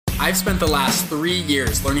I've spent the last 3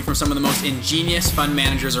 years learning from some of the most ingenious fund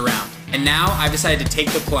managers around. And now I've decided to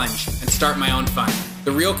take the plunge and start my own fund.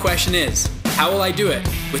 The real question is, how will I do it?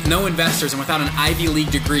 With no investors and without an Ivy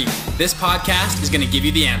League degree, this podcast is going to give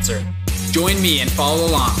you the answer. Join me and follow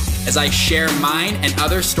along as I share mine and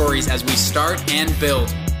other stories as we start and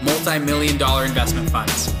build multi-million-dollar investment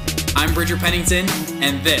funds. I'm Bridger Pennington,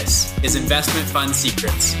 and this is Investment Fund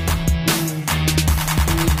Secrets.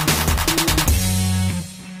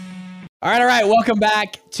 All right. Welcome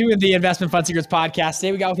back to the Investment Fund Secrets podcast.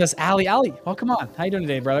 Today we got with us Ali. Ali, welcome on. How you doing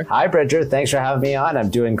today, brother? Hi, Bridger. Thanks for having me on.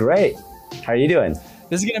 I'm doing great. How are you doing?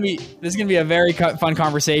 This is gonna be a very fun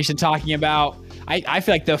conversation talking about I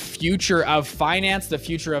feel like the future of finance, the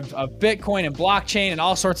future of Bitcoin and blockchain and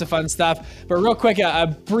all sorts of fun stuff. But real quick,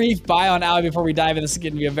 a brief bio on Ali before we dive in. This is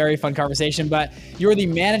going to be a very fun conversation. But you're the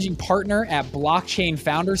managing partner at Blockchain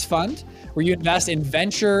Founders Fund, where you invest in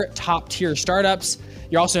venture top-tier startups.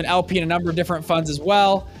 You're also an LP in a number of different funds as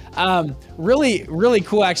well. Really, really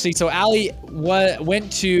cool, actually. So Ali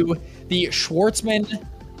went to the Schwarzman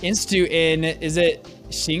Institute in, is it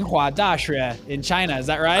Tsinghua Daxue in China? Is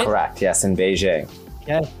that right? Correct. Yes, in Beijing.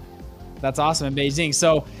 Okay. That's awesome, in Beijing.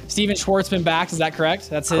 So Stephen Schwarzman backed, is that correct?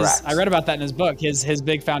 That's his. Correct. I read about that in his book, his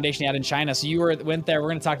big foundation he had in China. So you went there. We're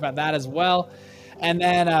going to talk about that as well. And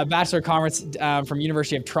then Bachelor of Commerce from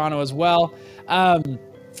University of Toronto as well.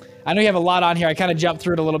 I know you have a lot on here. I kind of jumped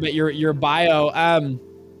through it a little bit, your bio.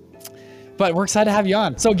 But we're excited to have you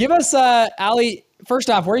on. So give us, Ali, first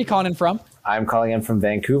off, where are you calling in from? I'm calling in from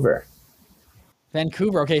Vancouver.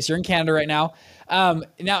 Vancouver. Okay, so you're in Canada right now.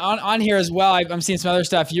 Now on here as well, I'm seeing some other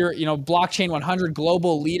stuff. You're, Blockchain 100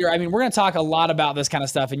 global leader. I mean, we're going to talk a lot about this kind of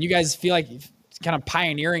stuff, and you guys feel like kind of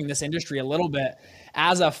pioneering this industry a little bit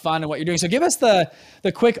as a fund and what you're doing. So give us the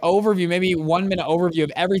quick overview, maybe 1 minute overview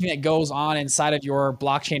of everything that goes on inside of your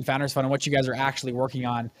Blockchain Founders Fund and what you guys are actually working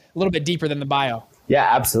on, a little bit deeper than the bio. Yeah,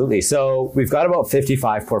 absolutely. So we've got about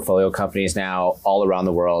 55 portfolio companies now all around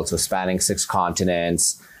the world, so spanning 6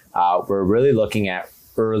 continents. We're really looking at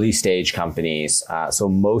early stage companies. So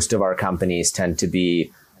most of our companies tend to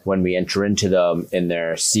be, when we enter into them, in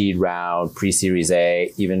their seed round, pre-series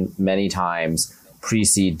A, even many times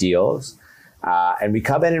pre-seed deals. And we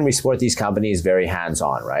come in and we support these companies very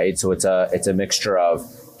hands-on, right? So it's a mixture of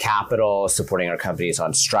capital, supporting our companies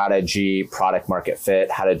on strategy, product market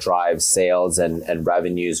fit, how to drive sales and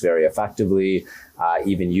revenues very effectively,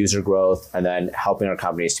 even user growth, and then helping our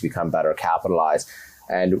companies to become better capitalized.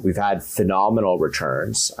 And we've had phenomenal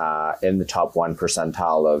returns in the top 1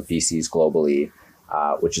 percentile of VCs globally,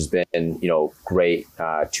 which has been, great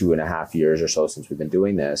 2.5 years or so since we've been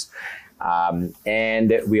doing this.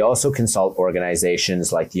 And we also consult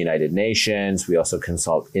organizations like the United Nations. We also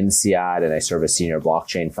consult INSEAD, and I serve as senior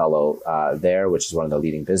blockchain fellow there, which is one of the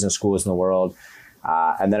leading business schools in the world.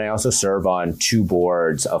 And then I also serve on 2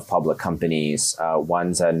 boards of public companies.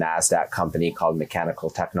 One's a NASDAQ company called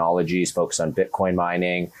Mechanical Technologies, focused on Bitcoin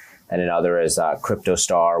mining. And another is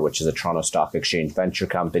CryptoStar, which is a Toronto Stock Exchange venture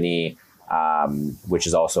company, which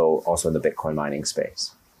is also in the Bitcoin mining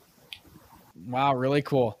space. Wow, really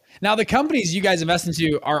cool. Now, the companies you guys invest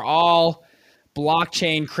into are all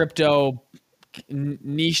blockchain, crypto,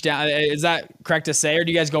 niche down. Is that correct to say, or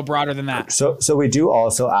do you guys go broader than that? So we do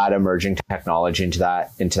also add emerging technology into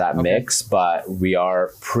that okay. mix, but we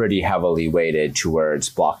are pretty heavily weighted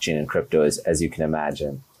towards blockchain and crypto, as you can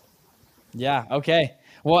imagine. Yeah. Okay.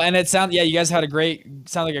 Well, and you guys had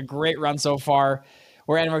sound like a great run so far.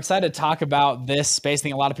 We're excited to talk about this space. I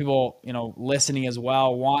think a lot of people, listening as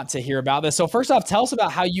well want to hear about this. So first off, tell us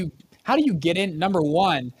about how do you get in, number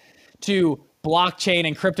one, to blockchain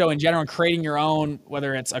and crypto in general, and creating your own,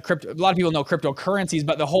 whether it's a crypto, a lot of people know cryptocurrencies,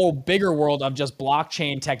 but the whole bigger world of just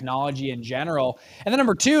blockchain technology in general. And then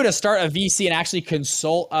number two, to start a VC and actually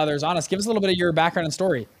consult others on us. Give us a little bit of your background and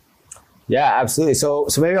story. Yeah, absolutely. So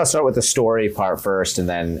maybe I'll start with the story part first, and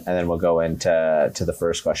then we'll go into the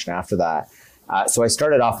first question after that. So I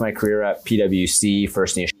started off my career at PwC,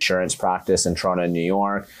 first in the insurance practice in Toronto, New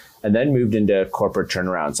York, and then moved into corporate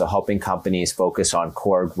turnaround. So helping companies focus on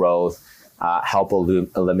core growth, help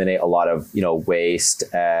eliminate a lot of waste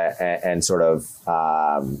and sort of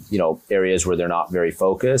areas where they're not very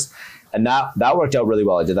focused, and that worked out really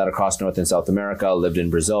well. I did that across North and South America. Lived in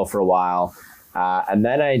Brazil for a while, and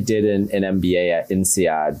then I did an MBA at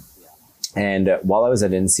INSEAD. And while I was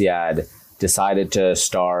at INSEAD, decided to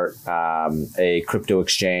start a crypto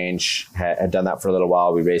exchange. Had done that for a little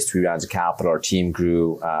while. We raised 3 rounds of capital. Our team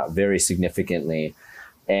grew very significantly.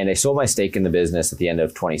 And I sold my stake in the business at the end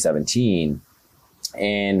of 2017.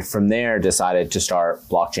 And from there, decided to start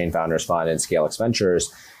Blockchain Founders Fund and ScaleX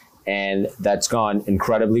Ventures. And that's gone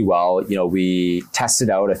incredibly well. We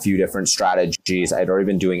tested out a few different strategies. I'd already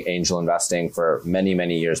been doing angel investing for many,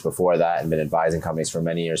 many years before that, and been advising companies for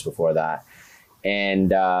many years before that.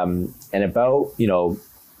 And about,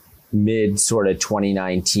 mid sort of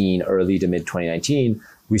 2019, early to mid 2019,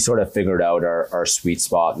 we sort of figured out our sweet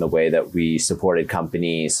spot in the way that we supported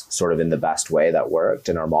companies sort of in the best way that worked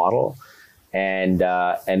in our model. And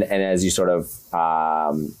as you sort of,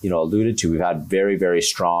 alluded to, we've had very, very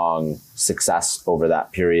strong success over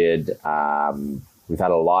that period. We've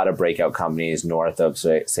had a lot of breakout companies north of,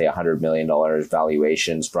 say $100 million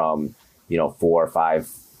valuations from, $4, $5,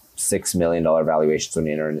 $6 million valuations when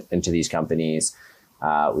you enter into these companies.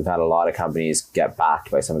 We've had a lot of companies get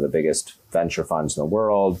backed by some of the biggest venture funds in the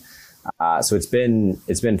world. So it's been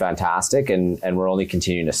fantastic, and we're only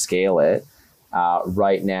continuing to scale it.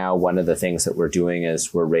 Right now, one of the things that we're doing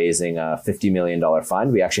is we're raising a $50 million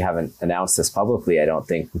fund. We actually haven't announced this publicly, I don't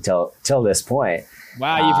think, until this point.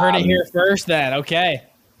 Wow, you've heard it here first then. Okay.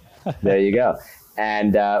 There you go.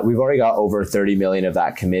 And we've already got over 30 million of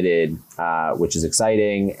that committed, which is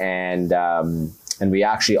exciting. And we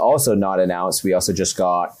actually also not announced, we also just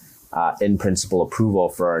got in principle approval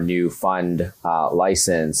for our new fund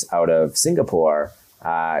license out of Singapore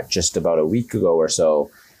just about a week ago or so.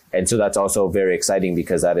 And so that's also very exciting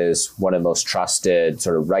because that is one of the most trusted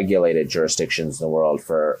sort of regulated jurisdictions in the world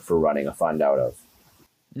for running a fund out of.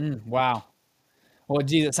 Wow. Well,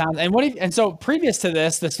 geez, it sounds, and so previous to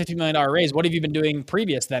this $50 million raise, what have you been doing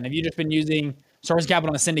previous then? Have you just been using Source Capital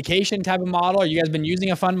on a syndication type of model? Or you guys been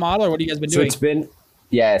using a fund model, or what have you guys been doing?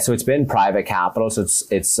 So it's been private capital. So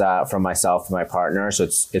it's from myself and my partner. So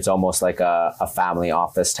it's almost like a family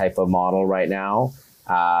office type of model right now.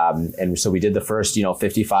 And so we did the first,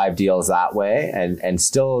 55 deals that way, and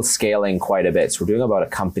still scaling quite a bit. So we're doing about a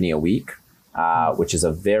company a week, which is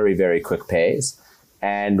a very, very quick pace.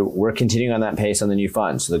 And we're continuing on that pace on the new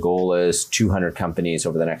fund. So the goal is 200 companies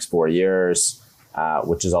over the next 4 years,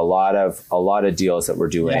 which is a lot of deals that we're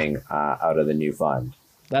doing out of the new fund.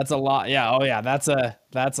 That's a lot. Yeah. Oh yeah. That's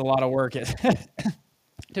a lot of work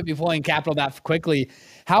to be pulling capital that quickly.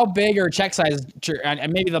 How big are check sizes?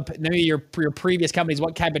 And maybe your previous companies,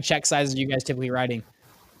 what type of check sizes are you guys typically writing?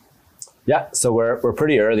 Yeah, so we're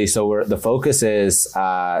pretty early. So the focus is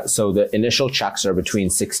so the initial checks are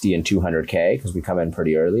between 60 and 200K because we come in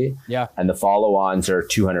pretty early. Yeah, and the follow-ons are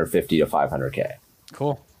 250 to 500K.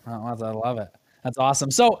 Cool. Oh, I love it. That's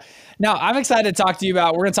awesome. So now I'm excited to talk to you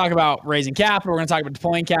about. We're going to talk about raising capital. We're going to talk about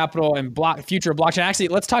deploying capital and future of blockchain. Actually,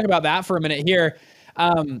 let's talk about that for a minute here.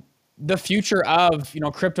 The future of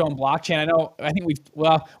crypto and blockchain. I think we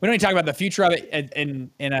don't even talk about the future of it in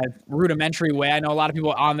a rudimentary way. I know a lot of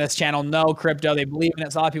people on this channel know crypto, they believe in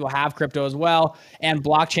it. So a lot of people have crypto as well, and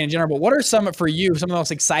blockchain in general. But what are some of the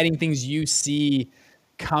most exciting things you see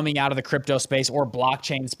coming out of the crypto space or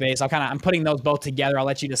blockchain space? I'm putting those both together. I'll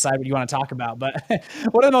let you decide what you want to talk about. But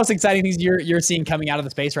what are the most exciting things you're seeing coming out of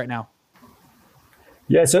the space right now?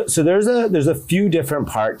 Yeah, so there's a few different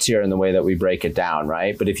parts here in the way that we break it down,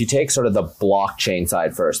 right? But if you take sort of the blockchain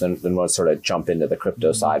side first, then we'll sort of jump into the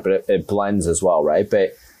crypto side, but it blends as well, right?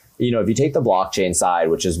 But if you take the blockchain side,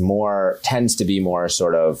 which is tends to be more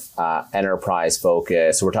sort of enterprise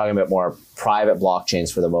focused, so we're talking about more private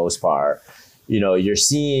blockchains for the most part, you're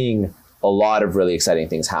seeing a lot of really exciting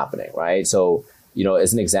things happening, right? So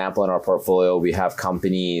as an example, in our portfolio, we have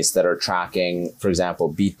companies that are tracking, for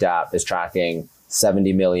example, BeatDAP is tracking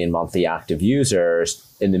 70 million monthly active users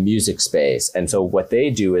in the music space. And so what they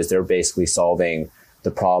do is they're basically solving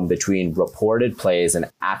the problem between reported plays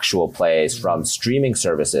and actual plays from streaming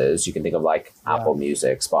services. You can think of like Apple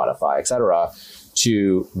Music, Spotify, et cetera,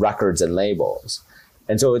 to records and labels.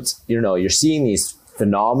 And so it's, you're seeing these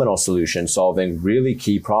phenomenal solutions solving really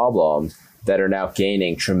key problems that are now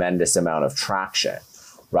gaining tremendous amount of traction.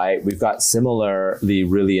 Right? We've got similarly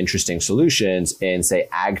really interesting solutions in, say,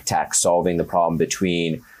 ag tech, solving the problem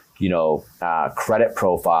between, credit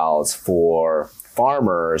profiles for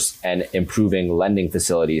farmers and improving lending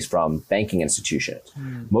facilities from banking institutions.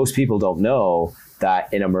 Most people don't know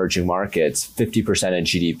that in emerging markets, 50% of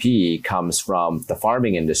GDP comes from the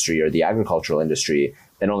farming industry or the agricultural industry,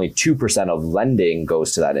 and only 2% of lending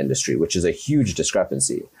goes to that industry, which is a huge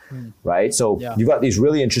discrepancy, right? So you've got these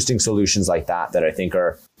really interesting solutions like that I think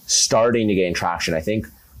are starting to gain traction. I think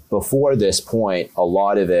before this point, a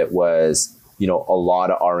lot of it was, a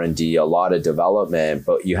lot of R&D, a lot of development,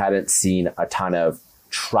 but you hadn't seen a ton of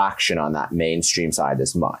traction on that mainstream side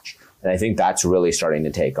as much. And I think that's really starting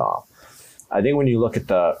to take off. I think when you look at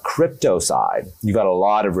the crypto side, you've got a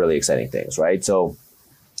lot of really exciting things, right? So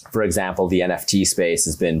for example, the NFT space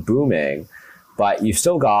has been booming, but you've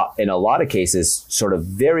still got, in a lot of cases, sort of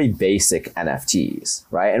very basic NFTs,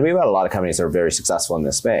 right? And we've got a lot of companies that are very successful in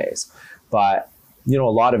this space, but a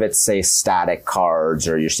lot of it's, say, static cards,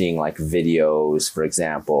 or you're seeing like videos, for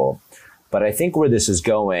example. But I think where this is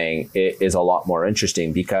going is a lot more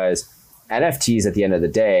interesting, because NFTs at the end of the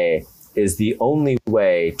day is the only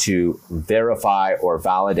way to verify or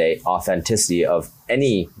validate authenticity of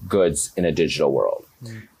any goods in a digital world.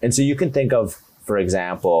 And so you can think of, for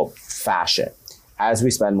example, fashion. As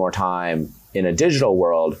we spend more time in a digital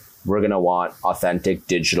world, we're going to want authentic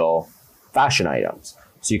digital fashion items.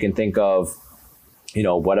 So you can think of,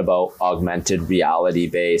 what about augmented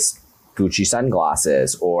reality-based Gucci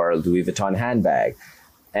sunglasses or Louis Vuitton handbag?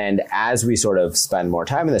 And as we sort of spend more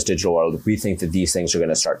time in this digital world, we think that these things are going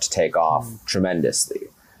to start to take off tremendously.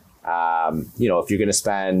 If you're going to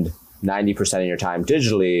spend 90% of your time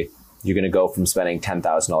digitally, you're going to go from spending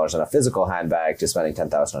 $10,000 on a physical handbag to spending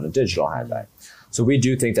 $10,000 on a digital handbag. So we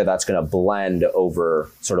do think that that's going to blend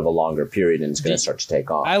over sort of a longer period, and it's going to start to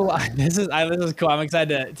take off. This is cool. I'm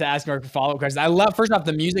excited to ask more follow-up questions. I love, first off,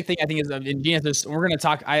 the music thing. I think is ingenious. We're going to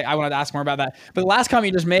talk. I wanted to ask more about that. But the last comment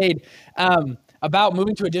you just made about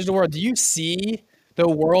moving to a digital world, do you see the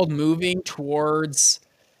world moving towards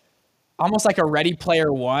almost like a Ready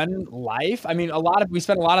Player One life? I mean, we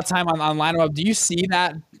spend a lot of time on online web. Do you see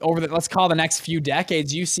that over let's call the next few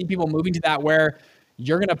decades? Do you see people moving to that where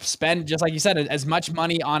you're going to spend, just like you said, as much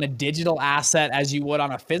money on a digital asset as you would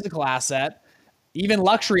on a physical asset, even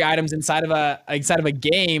luxury items inside of a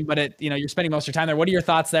game, but you're spending most of your time there. What are your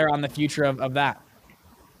thoughts there on the future of that?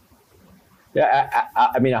 Yeah,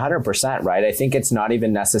 I mean, 100%, right? I think it's not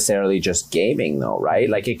even necessarily just gaming, though, right?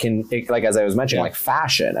 Like like as I was mentioning, like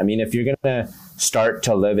fashion. I mean, if you're going to start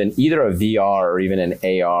to live in either a VR or even an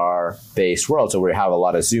AR-based world, so where you have a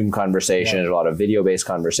lot of Zoom conversations, a lot of video-based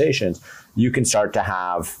conversations, you can start to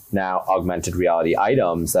have now augmented reality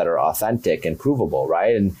items that are authentic and provable,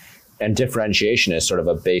 right? And differentiation is sort of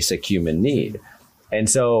a basic human need. And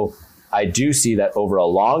so I do see that over a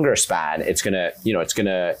longer span, it's going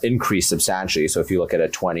to increase substantially. So if you look at a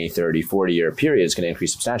 20, 30, 40 year period, it's going to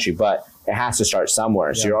increase substantially, but it has to start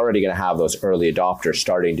somewhere. So you're already going to have those early adopters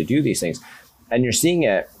starting to do these things. And you're seeing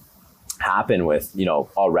it happen with,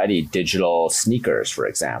 already digital sneakers, for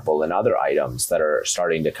example, and other items that are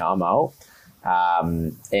starting to come out.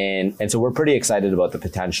 And so we're pretty excited about the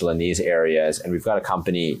potential in these areas. And we've got a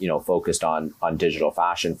company, focused on digital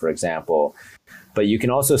fashion, for example. But you can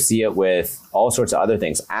also see it with all sorts of other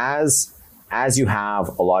things. As you have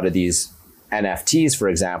a lot of these NFTs, for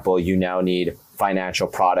example, you now need financial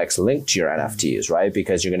products linked to your NFTs, right?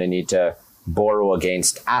 Because you're going to need to borrow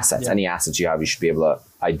against assets. Any assets you have, you should be able to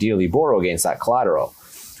ideally borrow against that collateral.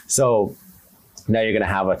 So now you're going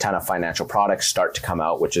to have a ton of financial products start to come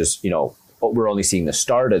out, which is, we're only seeing the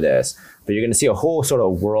start of this, but you're going to see a whole sort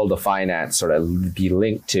of world of finance sort of be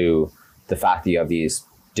linked to the fact that you have these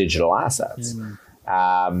digital assets.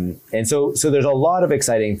 And so there's a lot of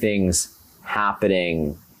exciting things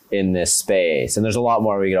happening in this space, and there's a lot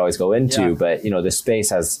more we could always go into, but this space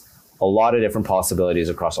has a lot of different possibilities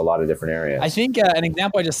across a lot of different areas. I think an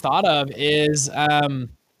example I just thought of is on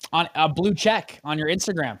a blue check on your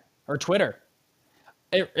Instagram or Twitter.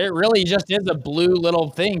 It really just is a blue little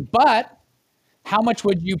thing, but how much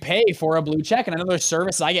would you pay for a blue check? And I know there's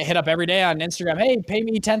services. I get hit up every day on Instagram. Hey, pay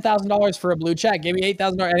me $10,000 for a blue check. Give me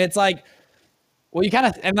 $8,000. And it's like, well, you kind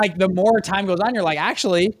of, and like the more time goes on, you're like,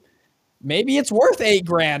 actually, maybe it's worth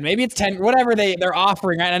 $8,000. Maybe it's 10, whatever they're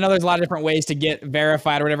offering. Right? I know there's a lot of different ways to get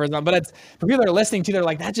verified or whatever, but it's for people that are listening to, they're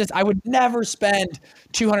like, I would never spend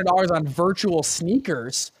 $200 on virtual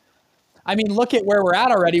sneakers. I mean, look at where we're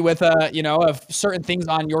at already with, of certain things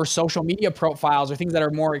on your social media profiles or things that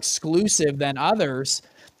are more exclusive than others,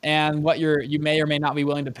 and what you may or may not be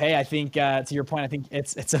willing to pay. I think, to your point, I think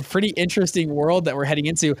it's a pretty interesting world that we're heading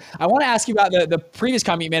into. I want to ask you about the previous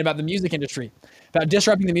comment you made about the music industry, about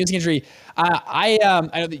disrupting the music industry. I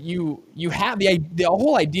know that you have the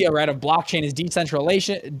whole idea, right, of blockchain is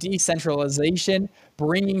decentralization,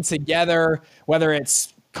 bringing together, whether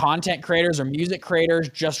it's content creators or music creators,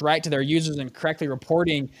 just right to their users and correctly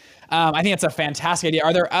reporting. I think it's a fantastic idea.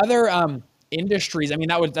 Are there other industries? I mean,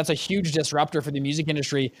 that's a huge disruptor for the music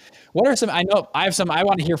industry. What are some? I know I have some. I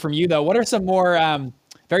want to hear from you though. What are some more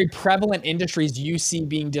very prevalent industries you see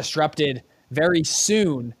being disrupted very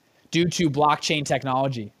soon due to blockchain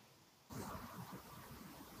technology?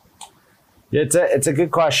 It's a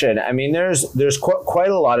good question. I mean, there's quite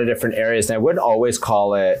a lot of different areas, and I wouldn't always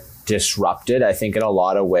call it disrupted. I think in a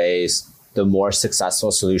lot of ways, the more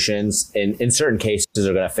successful solutions in certain cases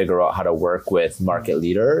are going to figure out how to work with market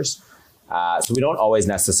leaders. So we don't always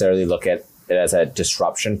necessarily look at it as a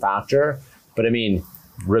disruption factor. But I mean,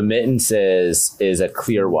 remittances is a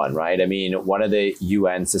clear one, right? I mean, one of the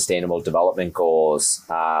UN Sustainable Development Goals,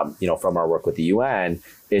 from our work with the UN,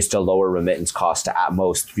 is to lower remittance costs to at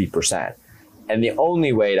most 3%. And the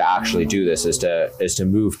only way to actually do this is to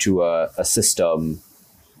move to a system,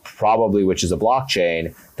 probably which is a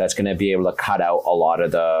blockchain, that's going to be able to cut out a lot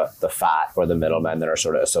of the fat or the middlemen that are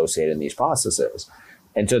sort of associated in these processes.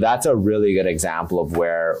 And so that's a really good example of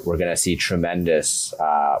where we're going to see tremendous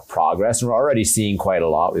progress. And we're already seeing quite a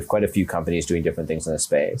lot. We have quite a few companies doing different things in this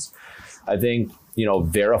space. I think,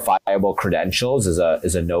 verifiable credentials is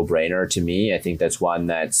a no-brainer to me. I think that's one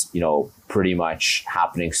that's, pretty much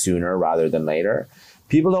happening sooner rather than later.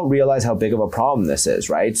 People don't realize how big of a problem this is,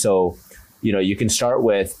 right? So, you can start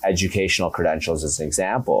with educational credentials as an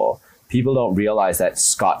example. People don't realize that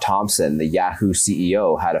Scott Thompson, the Yahoo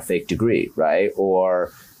CEO, had a fake degree, right?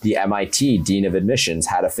 Or the MIT Dean of Admissions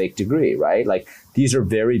had a fake degree, right? Like, these are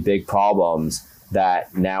very big problems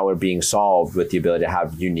that now are being solved with the ability to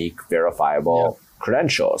have unique, verifiable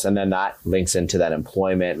credentials. And then that links into that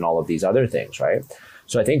employment and all of these other things, right?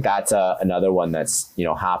 So I think that's another one that's,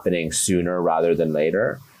 happening sooner rather than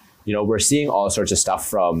later. We're seeing all sorts of stuff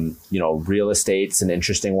from, real estate's an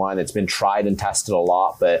interesting one. It's been tried and tested a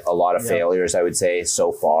lot, but a lot of failures, I would say,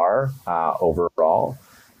 so far overall.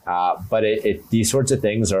 But these sorts of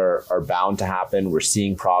things are bound to happen. We're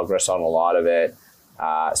seeing progress on a lot of it.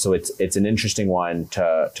 So it's an interesting one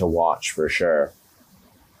to watch for sure.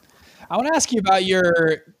 I want to ask you about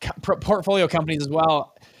your portfolio companies as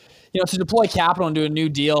well. To deploy capital and do a new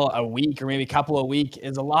deal a week or maybe a couple a week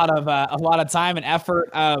is a lot of time and effort.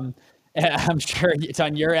 I'm sure it's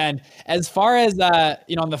on your end. As far as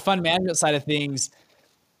on the fund management side of things,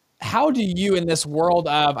 how do you, in this world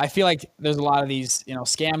of, I feel like there's a lot of these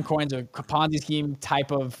scam coins or Ponzi scheme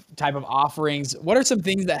type of offerings. What are some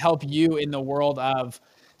things that help you in the world of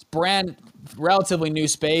brand relatively new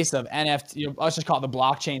space of NFT? Let's just call it the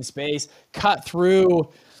blockchain space. Cut through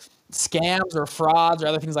scams or frauds or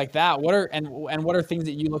other things like that. What are things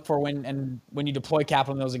that you look for when you deploy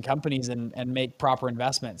capital in those companies and make proper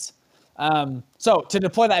investments? So to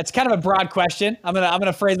deploy that, it's kind of a broad question. I'm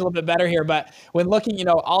gonna phrase it a little bit better here. But when looking,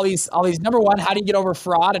 all these, number one, how do you get over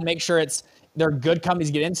fraud and make sure they're good companies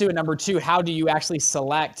to get into? And number two, how do you actually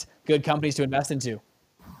select good companies to invest into?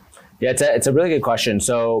 Yeah, it's a really good question.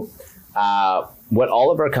 So what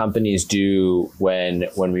all of our companies do when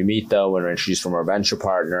we meet them, when we're introduced from our venture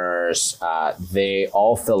partners, they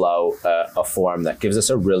all fill out a form that gives us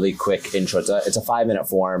a really quick intro. It's a 5-minute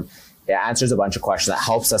form. It answers a bunch of questions that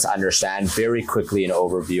helps us understand very quickly an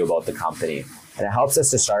overview about the company. And it helps us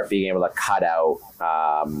to start being able to cut out,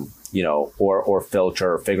 or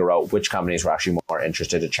filter or figure out which companies we're actually more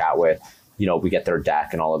interested to chat with. We get their deck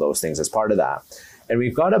and all of those things as part of that. And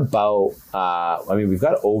we've got we've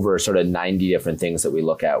got over sort of 90 different things that we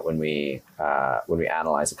look at when we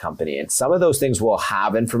analyze a company. And some of those things we'll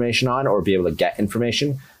have information on or be able to get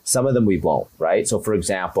information. Some of them we won't, right? So for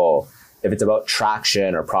example, if it's about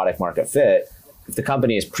traction or product market fit, if the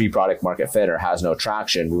company is pre-product market fit or has no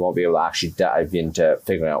traction, we won't be able to actually dive into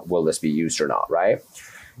figuring out, will this be used or not, right?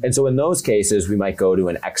 And so in those cases, we might go to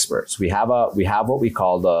an expert. So we have what we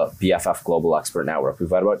call the BFF Global Expert Network. We've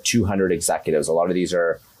got about 200 executives. A lot of these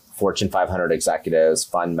are Fortune 500 executives,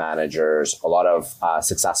 fund managers, a lot of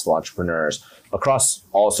successful entrepreneurs across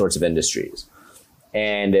all sorts of industries.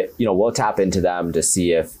 And, we'll tap into them to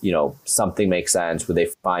see if, something makes sense. Would they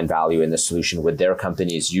find value in the solution? Would their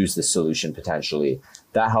companies use the solution potentially?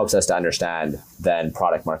 That helps us to understand then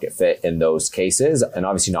product market fit in those cases. And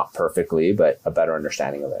obviously not perfectly, but a better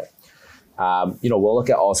understanding of it. We'll look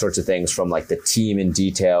at all sorts of things from like the team in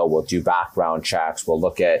detail. We'll do background checks. We'll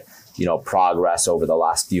look at, progress over the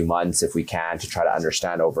last few months if we can to try to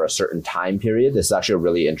understand over a certain time period. This is actually a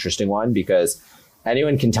really interesting one because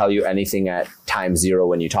anyone can tell you anything at time zero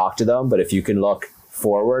when you talk to them. But if you can look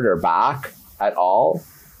forward or back at all,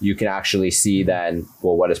 you can actually see then,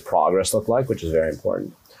 well, what does progress look like, which is very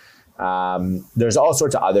important. There's all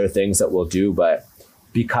sorts of other things that we'll do, but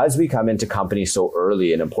because we come into companies so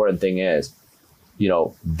early, an important thing is,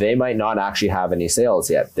 they might not actually have any sales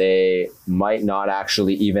yet. They might not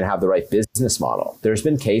actually even have the right business model. There's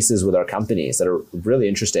been cases with our companies that are really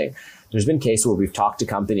interesting. There's been cases where we've talked to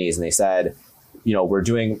companies and they said, we're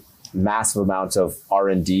doing massive amounts of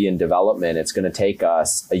R&D and development. It's going to take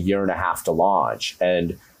us a year and a half to launch.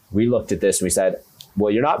 And we looked at this and we said,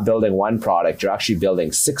 well, you're not building one product. You're actually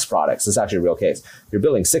building 6 products. This is actually a real case. You're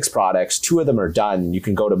building 6 products. 2 of them are done. You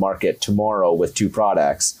can go to market tomorrow with 2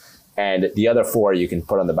 products. And the other 4 you can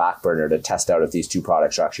put on the back burner to test out if these 2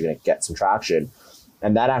 products are actually going to get some traction.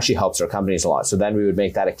 And that actually helps our companies a lot. So then we would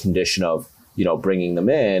make that a condition of, bringing them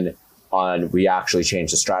in. we actually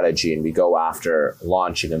change the strategy and we go after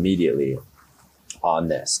launching immediately on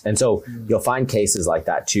this. And so you'll find cases like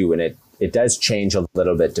that too. And it does change a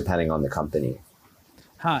little bit depending on the company.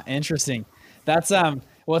 Huh. Interesting. That's,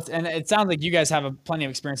 well, and it sounds like you guys have plenty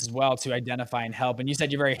of experience as well to identify and help. And you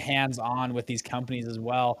said you're very hands-on with these companies as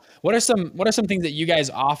well. What are some things that you guys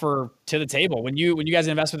offer to the table when you guys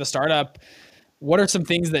invest with a startup? What are some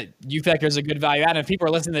things that you feel like there's a good value add? And if people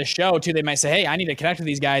are listening to this show too, they might say, hey, I need to connect with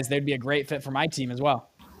these guys. They'd be a great fit for my team as well.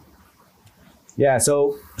 Yeah.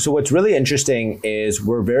 So what's really interesting is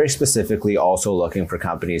we're very specifically also looking for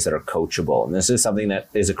companies that are coachable. And this is something that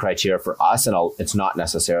is a criteria for us, and it's not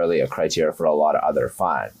necessarily a criteria for a lot of other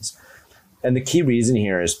funds. And the key reason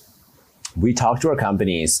here is we talk to our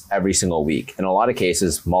companies every single week, in a lot of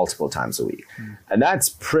cases, multiple times a week. And that's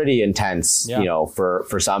pretty intense,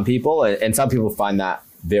 for some people, and some people find that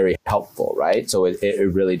very helpful, right? So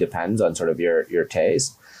it really depends on sort of your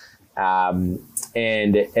taste.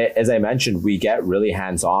 And as I mentioned, we get really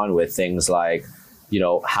hands-on with things like,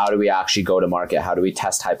 how do we actually go to market? How do we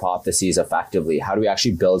test hypotheses effectively? How do we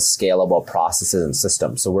actually build scalable processes and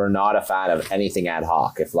systems? So we're not a fan of anything ad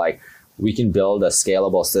hoc. If we can build a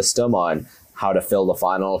scalable system on how to fill the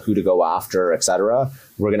funnel, who to go after, et cetera,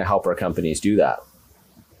 we're going to help our companies do that.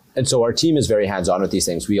 And so our team is very hands-on with these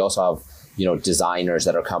things. We also have, designers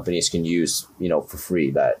that our companies can use, for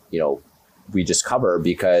free that, we just cover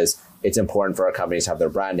because it's important for our companies to have their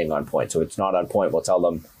branding on point. So if it's not on point, we'll tell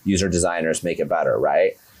them, use our designers, make it better,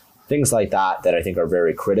 right? Things like that I think are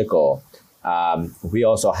very critical. We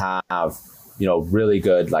also have, really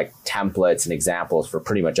good templates and examples for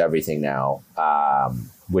pretty much everything now,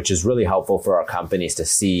 which is really helpful for our companies to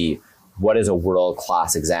see what does a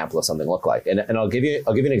world-class example of something look like. And I'll give you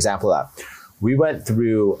an example of that. We went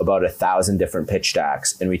through about 1,000 different pitch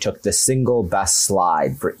decks, and we took the single best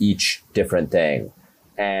slide for each different thing.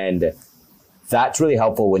 And that's really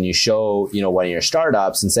helpful when you show, one of your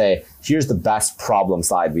startups and say, here's the best problem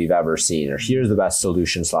slide we've ever seen, or here's the best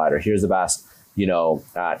solution slide, or here's the best,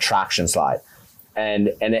 traction slide. And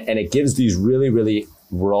it gives these really, really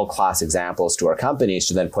world-class examples to our companies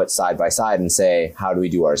to then put side by side and say, how do we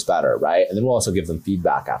do ours better, right? And then we'll also give them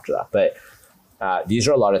feedback after that. But these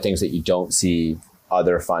are a lot of things that you don't see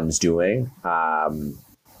other funds doing.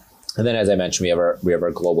 And then, as I mentioned, we have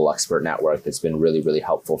our global expert network that's been really, really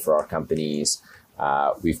helpful for our companies.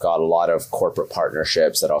 We've got a lot of corporate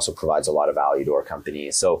partnerships that also provides a lot of value to our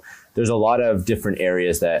companies. So there's a lot of different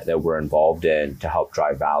areas that we're involved in to help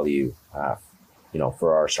drive value,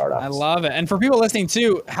 for our startups. I love it. And for people listening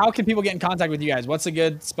too, how can people get in contact with you guys? What's a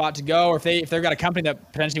good spot to go? Or if they've got a company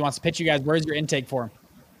that potentially wants to pitch you guys, where's your intake for them?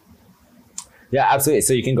 Yeah, absolutely.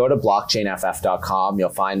 So you can go to blockchainff.com. You'll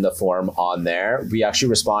find the form on there. We actually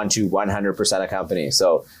respond to 100% of companies.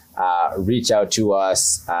 So reach out to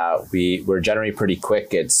us. We're generally pretty quick.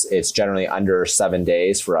 It's generally under 7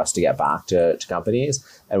 days for us to get back to companies.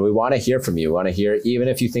 And we want to hear from you. We want to hear, even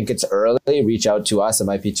if you think it's early, reach out to us. It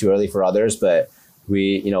might be too early for others, but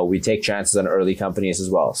we take chances on early companies as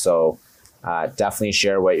well. So definitely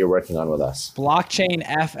share what you're working on with us.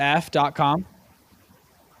 Blockchainff.com.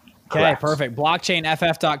 Okay, Correct. Perfect.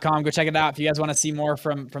 Blockchainff.com. Go check it out if you guys want to see more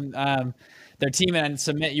from their team and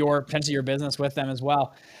submit potentially your business with them as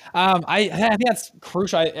well. I think that's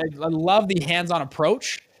crucial. I love the hands-on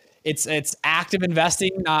approach. It's active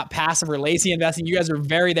investing, not passive or lazy investing. You guys are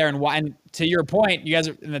very there, and to your point, you guys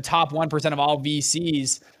are in the top 1% of all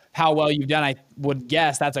VCs. How well you've done, I would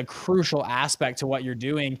guess that's a crucial aspect to what you're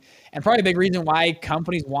doing, and probably a big reason why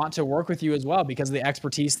companies want to work with you as well, because of the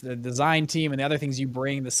expertise, the design team, and the other things you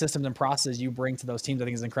bring, the systems and processes you bring to those teams. I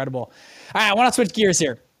think is incredible. All right, I want to switch gears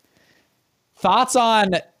here. Thoughts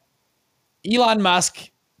on Elon Musk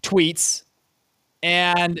tweets,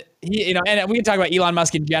 and he, and we can talk about Elon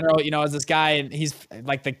Musk in general, as this guy, and he's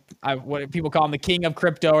like what people call him, the king of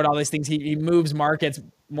crypto and all these things. He moves markets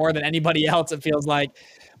more than anybody else, it feels like.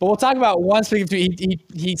 But we'll talk about one specific tweet.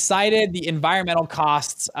 He cited the environmental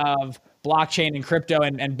costs of blockchain and crypto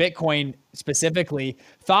and Bitcoin specifically.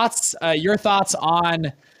 Your thoughts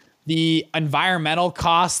on the environmental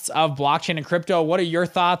costs of blockchain and crypto? What are your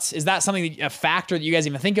thoughts? Is that a factor that you guys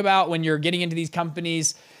even think about when you're getting into these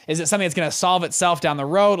companies? Is it something that's going to solve itself down the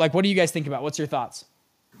road? What do you guys think about? What's your thoughts?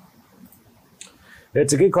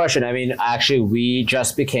 It's a good question. I mean, actually, we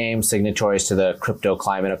just became signatories to the Crypto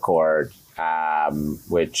Climate Accord,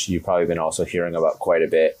 which you've probably been also hearing about quite a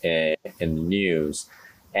bit in the news.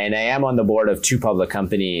 And I am on the board of 2 public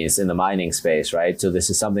companies in the mining space, right? So this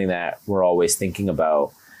is something that we're always thinking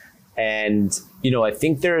about. And, I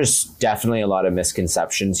think there's definitely a lot of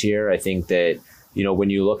misconceptions here. I think that, when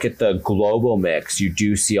you look at the global mix, you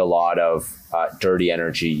do see a lot of dirty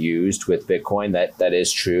energy used with Bitcoin. That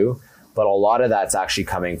is true, but a lot of that's actually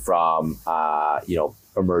coming from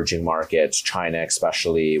emerging markets, China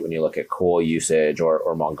especially, when you look at coal usage,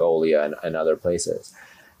 or Mongolia and other places.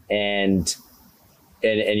 And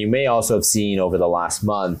you may also have seen over the last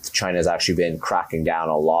month, China's actually been cracking down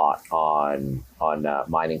a lot on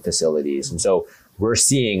mining facilities. And so we're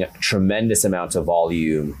seeing tremendous amounts of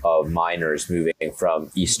volume of miners moving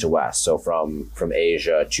from east to west. So from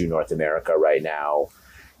Asia to North America right now.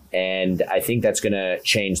 And I think that's going to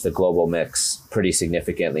change the global mix pretty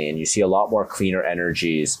significantly. And you see a lot more cleaner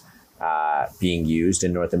energies being used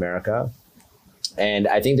in North America. And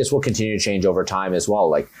I think this will continue to change over time as well.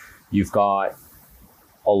 Like, you've got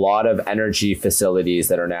a lot of energy facilities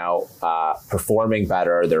that are now performing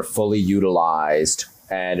better. They're fully utilized,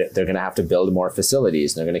 and they're going to have to build more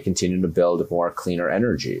facilities. And they're going to continue to build more cleaner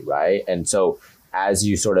energy, right? And so as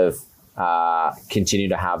you sort of continue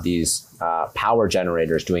to have these power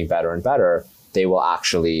generators doing better and better, they will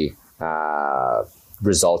actually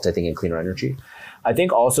result, I think, in cleaner energy. I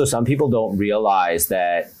think also some people don't realize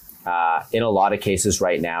that in a lot of cases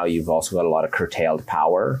right now, you've also got a lot of curtailed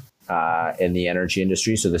power in the energy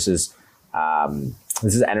industry. So this is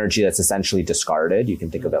energy that's essentially discarded. You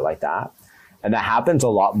can think of it like that. And that happens a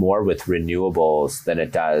lot more with renewables than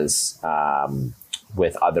it does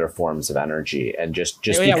with other forms of energy. And just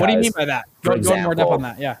because, what do you mean by that? Go more depth on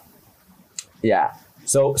that. Yeah. Yeah.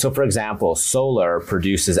 So for example, solar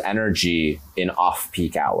produces energy in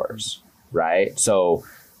off-peak hours, right? So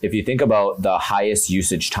if you think about the highest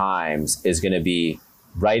usage times is going to be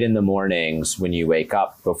right in the mornings when you wake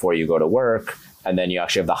up before you go to work, and then you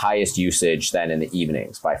actually have the highest usage then in the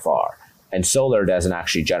evenings by far. And solar doesn't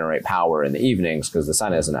actually generate power in the evenings because the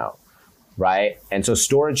sun isn't out, right? And so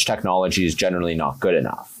storage technology is generally not good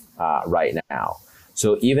enough right now.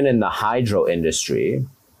 So even in the hydro industry,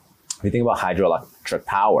 if you think about hydroelectric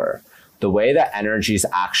power, the way that energy is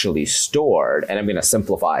actually stored, and I'm going to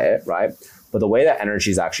simplify it, right? But the way that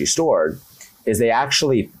energy is actually stored is they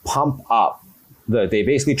actually pump up, they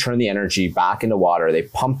basically turn the energy back into water. They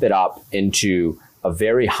pump it up into a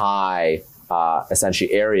very high,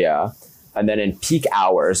 essentially area. And then in peak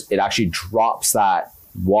hours, it actually drops that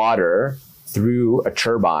water through a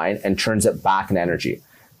turbine and turns it back into energy.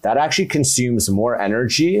 That actually consumes more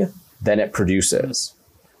energy than it produces.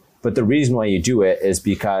 But the reason why you do it is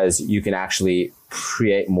because you can actually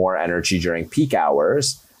create more energy during peak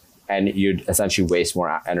hours, and you'd essentially waste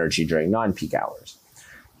more energy during non-peak hours.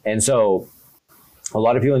 And so a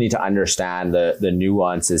lot of people need to understand the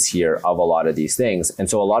nuances here of a lot of these things. And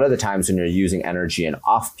so a lot of the times when you're using energy in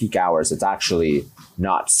off-peak hours, it's actually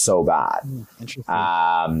not so bad.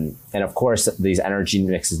 And of course, these energy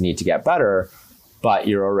mixes need to get better, but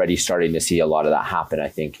you're already starting to see a lot of that happen, I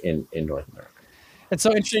think, in North America. It's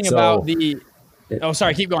so interesting about the... Oh,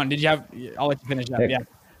 sorry, keep going. Did you have... I'll let you finish up, yeah.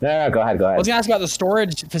 No, go ahead. I was going to ask about the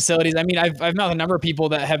storage facilities. I mean, I've met a number of people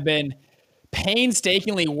that have been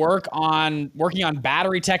painstakingly working on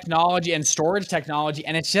battery technology and storage technology,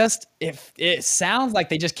 and it's just, it sounds like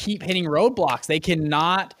they just keep hitting roadblocks. They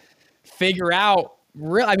cannot figure out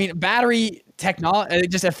battery technology,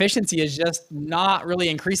 just efficiency is just not really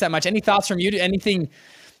increased that much. Any thoughts from you?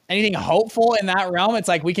 Anything hopeful in that realm? It's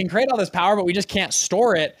like, we can create all this power, but we just can't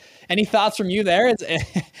store it. Any thoughts from you there?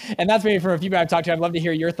 And that's maybe from a few people I've talked to. I'd love to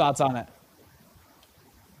hear your thoughts on it.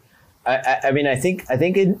 I mean, I think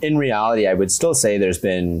in reality, I would still say there's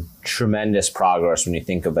been tremendous progress when you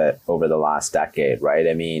think of it over the last decade, right?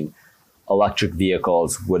 I mean, electric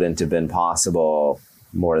vehicles wouldn't have been possible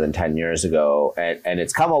more than 10 years ago. And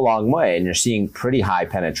it's come a long way, and you're seeing pretty high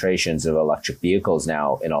penetrations of electric vehicles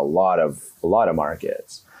now in a lot of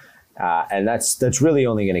markets. And that's really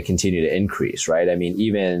only going to continue to increase, right? I mean,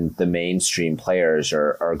 even the mainstream players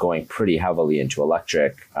are going pretty heavily into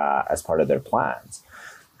electric as part of their plans.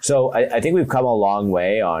 So I think we've come a long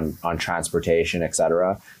way on transportation, et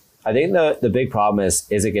cetera. I think the big problem is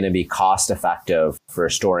it going to be cost effective for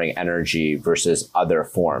storing energy versus other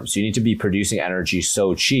forms? So you need to be producing energy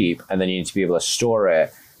so cheap, and then you need to be able to store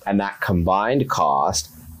it. And that combined cost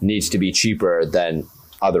needs to be cheaper than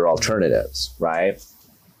other alternatives, right?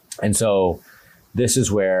 And so this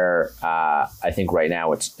is where I think right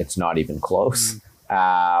now it's not even close.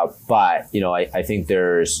 But, I think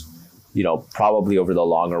there's, probably over the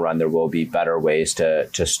longer run, there will be better ways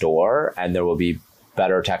to store, and there will be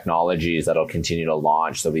better technologies that'll continue to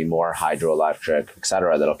launch. There'll be more hydroelectric, et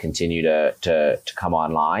cetera, that'll continue to come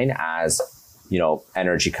online as,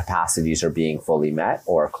 energy capacities are being fully met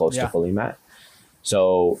or close to fully met.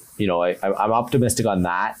 So, I'm optimistic on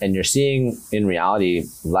that. And you're seeing in reality,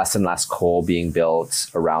 less and less coal being built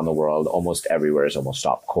around the world. Almost everywhere is almost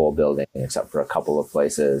stopped coal building, except for a couple of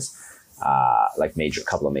places, like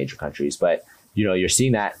couple of major countries. But, you're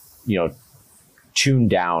seeing that, tuned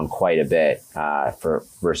down quite a bit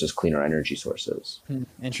versus cleaner energy sources.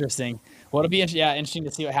 Interesting. Well, it'll be interesting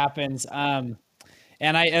to see what happens.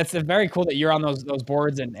 And it's very cool that you're on those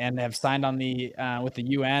boards and have signed on the with the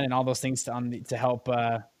UN and all those things to help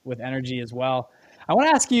with energy as well. I want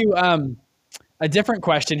to ask you a different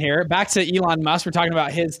question here. Back to Elon Musk. We're talking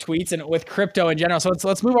about his tweets and with crypto in general. So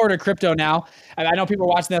let's move over to crypto now. I know people are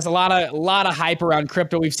watching this. A lot of hype around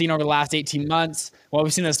crypto we've seen over the last 18 months. Well,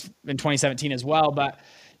 we've seen this in 2017 as well. But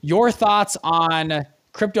your thoughts on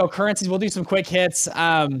cryptocurrencies? We'll do some quick hits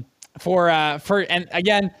and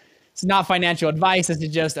again, it's not financial advice. This is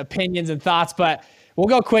just opinions and thoughts, but we'll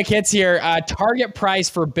go quick hits here. Target price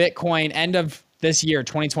for Bitcoin end of this year,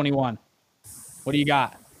 2021. What do you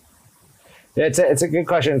got? It's a good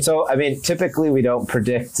question. So, I mean, typically we don't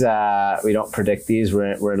predict these.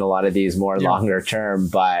 We're in a lot of these more longer term,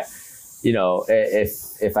 but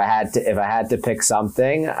if I had to pick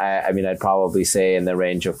something, I'd probably say in the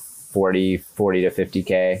range of 40 to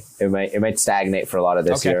 50K. It might stagnate for a lot of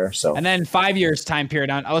this year. So, and then 5 years time period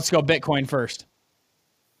on. Let's go Bitcoin first.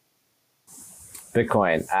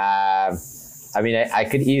 Bitcoin. I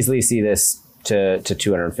could easily see this to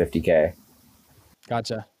 250K.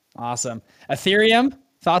 Gotcha. Awesome. Ethereum.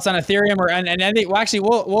 Thoughts on Ethereum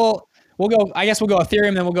we'll go. I guess we'll go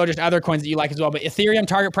Ethereum, then we'll go just other coins that you like as well. But Ethereum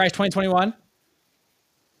target price 2021.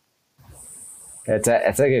 It's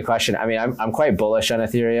a good question. I mean, I'm quite bullish on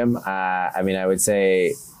Ethereum. I would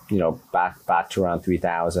say, back to around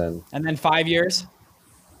 3,000. And then 5 years.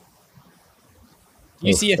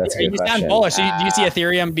 You sound bullish. Do you see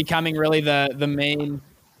Ethereum becoming really the main,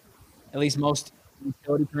 at least most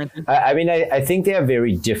utility currency? I think they have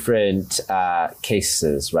very different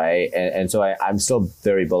cases, right? And so I'm still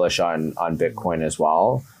very bullish on Bitcoin as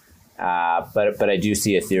well. But I do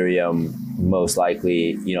see Ethereum most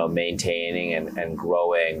likely, maintaining and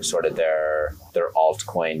growing sort of their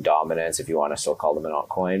altcoin dominance, if you want to still call them an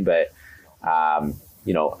altcoin. But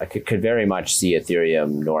I could very much see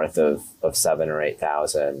Ethereum north of 7,000 or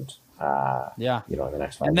 8,000. In the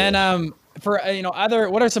next 5 years. And then for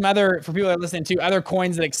what are some other, for people that are listening to, other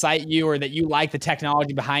coins that excite you or that you like the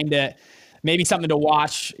technology behind it? Maybe something to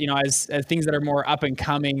watch, as things that are more up and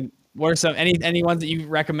coming. What are some any ones that you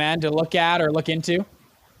recommend to look at or look into?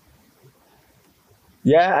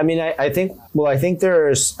 Yeah, I think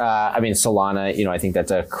there's Solana, I think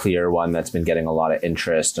that's a clear one that's been getting a lot of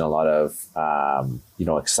interest and a lot of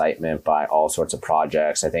excitement by all sorts of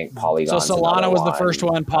projects. I think Polygon. So Solana was the first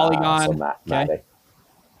one, Polygon. Okay.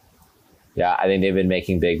 Yeah, I think they've been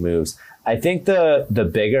making big moves. I think the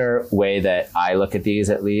bigger way that I look at these,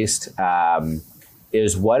 at least,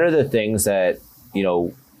 is what are the things that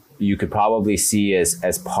you could probably see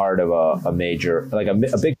as part of a major, like a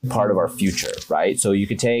big part of our future, right? So you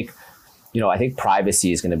could take, I think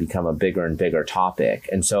privacy is going to become a bigger and bigger topic.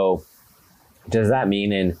 And so does that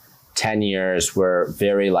mean in 10 years, we're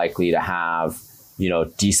very likely to have,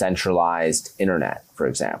 decentralized internet, for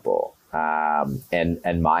example,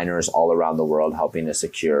 and miners all around the world helping to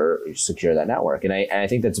secure that network. And I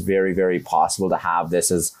think that's very, very possible to have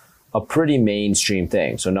this as a pretty mainstream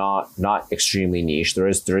thing. So not extremely niche. There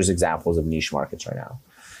is examples of niche markets right now.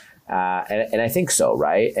 And I think so,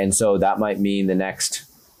 right? And so that might mean the next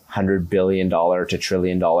 $100 billion to $1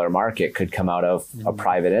 trillion market could come out of a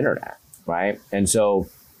private internet, right? And so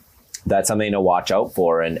that's something to watch out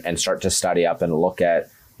for and start to study up and look at,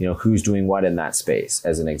 who's doing what in that space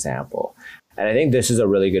as an example. And I think this is a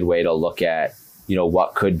really good way to look at,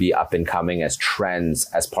 what could be up and coming as trends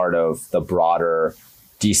as part of the broader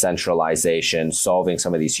decentralization, solving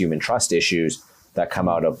some of these human trust issues that come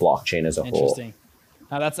out of blockchain as a whole. Interesting.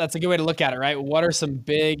 Now that's a good way to look at it, right? What are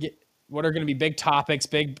going to be big topics,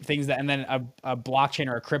 big things that, and then a blockchain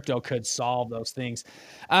or a crypto could solve those things.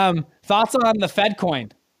 Thoughts on the Fed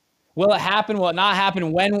coin? Will it happen? Will it not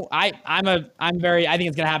happen? When I think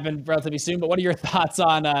it's going to happen relatively soon, but what are your thoughts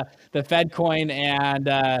on the Fed coin and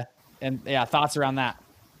thoughts around that?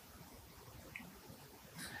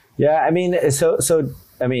 Yeah,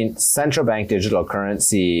 central bank digital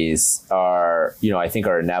currencies are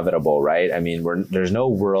inevitable, right? There's no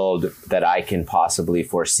world that I can possibly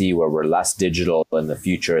foresee where we're less digital in the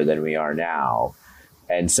future than we are now.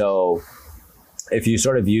 And so if you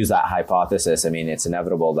sort of use that hypothesis, it's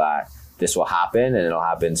inevitable that this will happen and it'll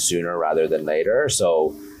happen sooner rather than later.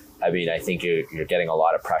 So, I think you're getting a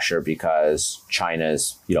lot of pressure because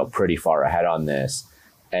China's, pretty far ahead on this.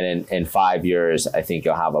 and in 5 years, I think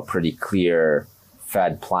you'll have a pretty clear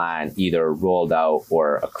Fed plan either rolled out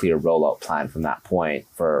or a clear rollout plan from that point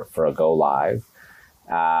for a go live.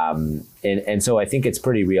 And so I think it's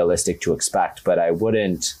pretty realistic to expect, but I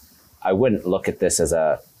wouldn't look at this as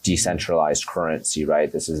a decentralized currency,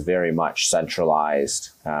 right? This is very much centralized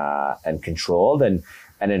and controlled, and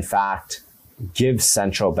in fact gives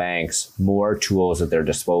central banks more tools at their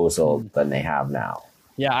disposal than they have now.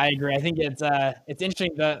 Yeah, I agree. I think it's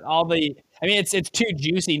interesting that it's too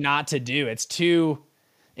juicy not to do. It's too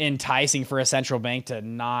enticing for a central bank to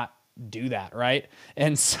not do that, right?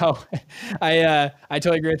 And so I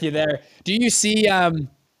totally agree with you there. Do you see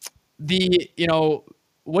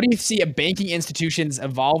what do you see banking institutions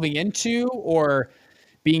evolving into or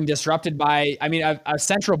being disrupted by? I mean, a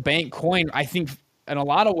central bank coin, I think in a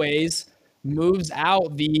lot of ways moves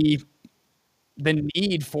out the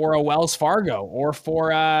need for a Wells Fargo or for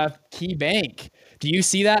a Key Bank. Do you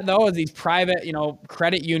see that though, as these private,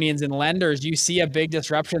 credit unions and lenders? Do you see a big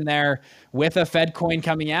disruption there with a Fed coin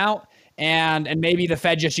coming out, and maybe the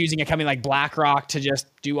Fed just using a company like BlackRock to just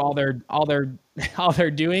do all their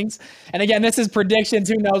doings? And again, this is predictions.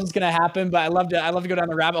 Who knows what's going to happen? But I love to go down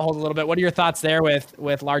the rabbit hole a little bit. What are your thoughts there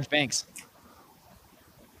with large banks?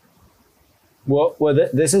 Well,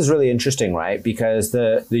 this is really interesting, right? Because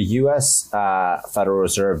the U.S. Federal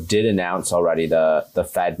Reserve did announce already the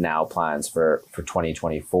Fed Now plans for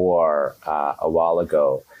 2024 a while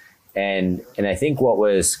ago, and I think what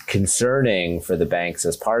was concerning for the banks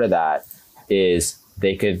as part of that is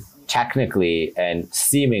they could technically and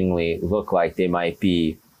seemingly look like they might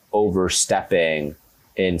be overstepping.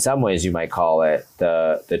 In some ways, you might call it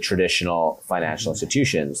the traditional financial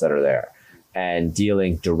institutions that are there, and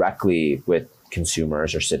dealing directly with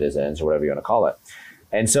consumers or citizens or whatever you want to call it.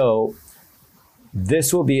 And so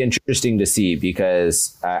this will be interesting to see,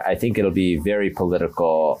 because I think it'll be very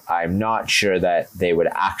political. I'm not sure that they would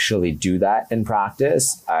actually do that in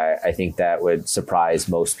practice. I think that would surprise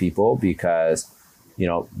most people because,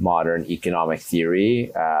 modern economic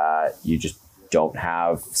theory, you just don't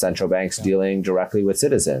have central banks dealing directly with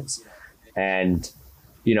citizens. And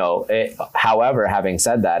however, having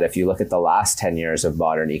said that, if you look at the last 10 years of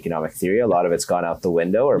modern economic theory, a lot of it's gone out the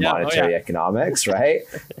window, or monetary economics, right?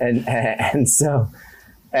 And so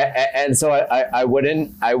I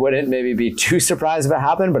wouldn't maybe be too surprised if it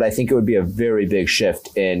happened, but I think it would be a very big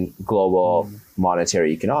shift in global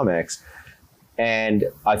monetary economics. And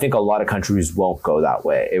I think a lot of countries won't go that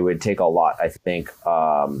way. It would take a lot, I think,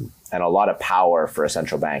 and a lot of power for a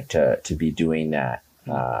central bank to be doing that.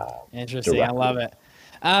 Interesting. Directly. I love it.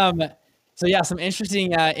 So yeah, some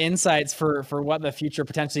interesting insights for what the future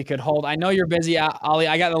potentially could hold. I know you're busy, Ali.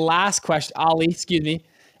 I got the last question. Ali, excuse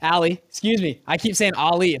me. I keep saying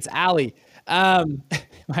Ali. It's Ali. My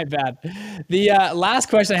bad. The last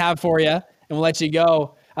question I have for you, and we'll let you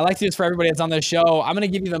go. I like to do this for everybody that's on the show. I'm going to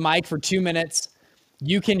give you the mic for 2 minutes.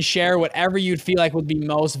 You can share whatever you'd feel like would be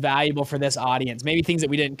most valuable for this audience. Maybe things that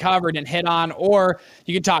we didn't cover, didn't hit on, or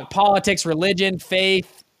you can talk politics, religion,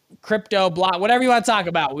 faith, crypto, block, whatever you want to talk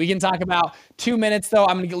about. We can talk about 2 minutes though.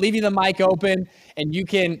 I'm going to leave you the mic open, and you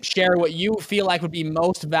can share what you feel like would be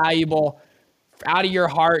most valuable out of your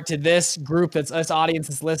heart to this group, this audience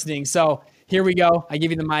that's listening. So here we go. I give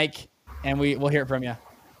you the mic, and we'll hear it from you.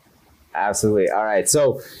 Absolutely. All right.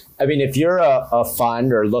 So, I mean, if you're a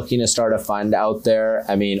fund or looking to start a fund out there,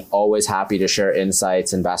 I mean, always happy to share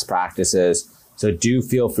insights and best practices. So do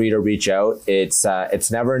feel free to reach out. It's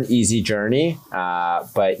never an easy journey,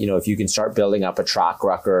 but if you can start building up a track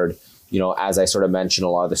record, as I sort of mentioned, a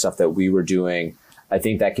lot of the stuff that we were doing, I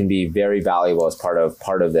think that can be very valuable as part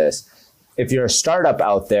of this. If you're a startup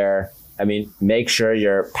out there, I mean, make sure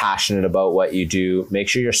you're passionate about what you do. Make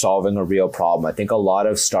sure you're solving a real problem. I think a lot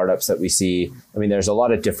of startups that we see, I mean, there's a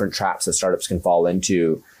lot of different traps that startups can fall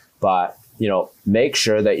into, but make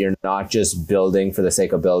sure that you're not just building for the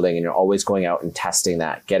sake of building, and you're always going out and testing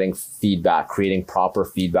that, getting feedback, creating proper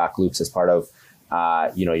feedback loops as part of,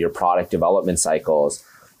 your product development cycles.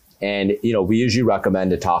 And, we usually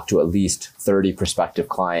recommend to talk to at least 30 prospective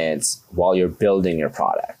clients while you're building your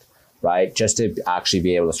product, right? Just to actually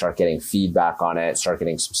be able to start getting feedback on it, start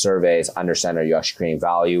getting some surveys, understand, are you actually creating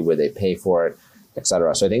value? Will they pay for it, et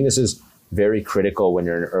cetera? So I think this is very critical when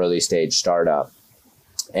you're an early stage startup.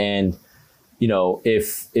 And,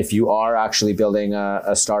 if you are actually building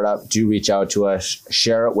a startup, do reach out to us,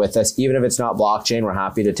 share it with us. Even if it's not blockchain, we're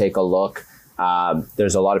happy to take a look.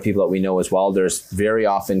 There's a lot of people that we know as well. There's very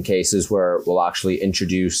often cases where we'll actually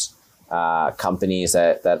introduce companies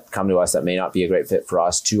that come to us that may not be a great fit for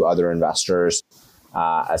us to other investors.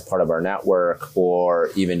 as part of our network, or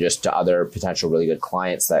even just to other potential really good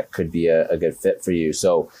clients that could be a good fit for you.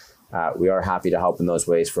 So we are happy to help in those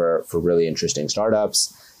ways for really interesting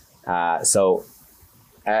startups. So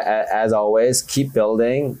as always, keep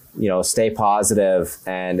building, stay positive,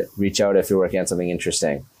 and reach out if you're working on something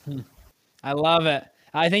interesting. I love it.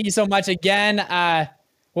 Thank you so much again.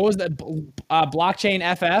 What was that?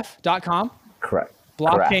 Blockchainff.com? Correct.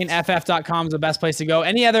 Blockchainff.com is the best place to go.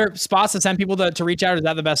 Any other spots to send people to reach out? Or is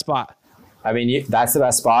that the best spot? I mean, that's the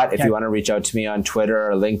best spot. If you want to reach out to me on Twitter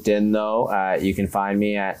or LinkedIn, though, you can find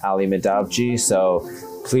me at Ali Madavji. So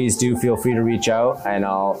please do feel free to reach out, and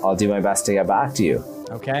I'll do my best to get back to you.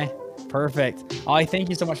 Okay, perfect. Ali, thank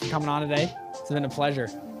you so much for coming on today. It's been a pleasure.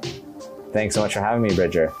 Thanks so much for having me,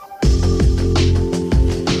 Bridger.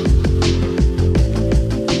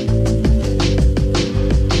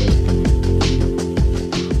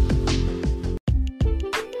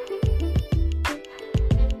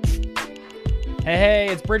 Hey,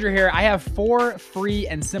 it's Bridger here. I have 4 free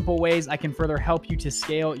and simple ways I can further help you to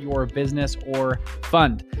scale your business or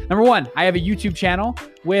fund. Number 1, I have a YouTube channel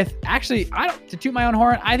with, actually, to toot my own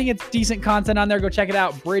horn, I think it's decent content on there. Go check it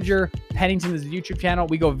out. Bridger Pennington is the YouTube channel.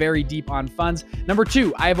 We go very deep on funds. Number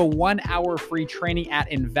 2, I have a 1-hour free training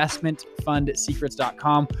at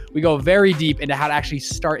investmentfundsecrets.com. We go very deep into how to actually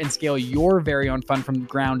start and scale your very own fund from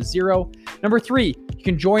ground zero. Number 3, you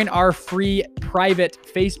can join our free private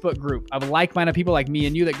Facebook group of like-minded people like me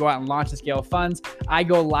and you that go out and launch and scale funds. I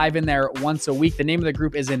go live in there once a week. The name of the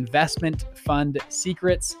group is Investment Fund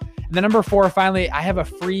Secrets. And then number 4, finally, I have a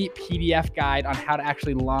free PDF guide on how to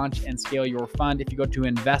actually launch and scale your fund. If you go to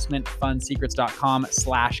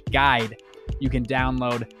investmentfundsecrets.com/guide, you can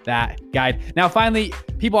download that guide. Now, finally,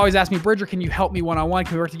 people always ask me, Bridger, can you help me one-on-one?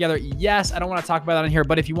 Can we work together? Yes, I don't want to talk about that in here,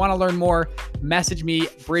 but if you want to learn more, message me,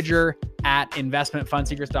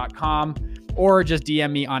 Bridger@investmentfundsecrets.com, or just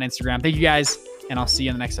DM me on Instagram. Thank you guys, and I'll see you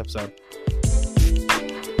in the next episode.